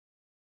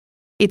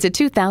It's a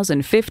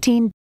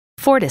 2015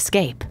 Ford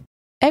Escape.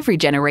 Every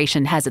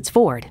generation has its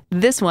Ford.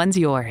 This one's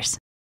yours.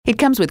 It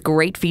comes with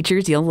great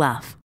features you'll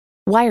love.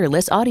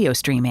 Wireless audio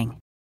streaming,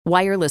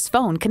 wireless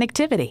phone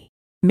connectivity,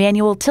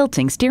 manual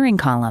tilting steering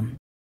column,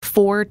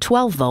 4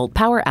 12-volt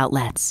power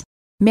outlets,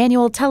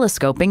 manual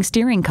telescoping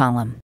steering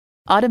column,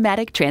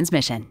 automatic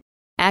transmission,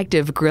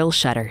 active grille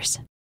shutters,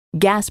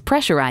 gas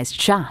pressurized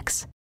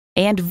shocks,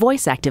 and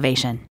voice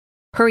activation.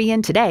 Hurry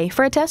in today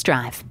for a test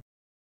drive.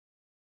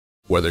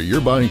 Whether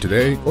you're buying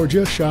today or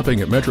just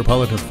shopping at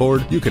Metropolitan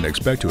Ford, you can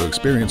expect to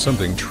experience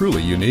something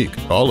truly unique.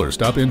 Call or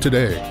stop in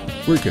today.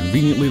 We're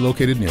conveniently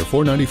located near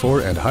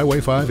 494 and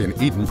Highway 5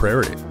 in Eden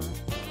Prairie.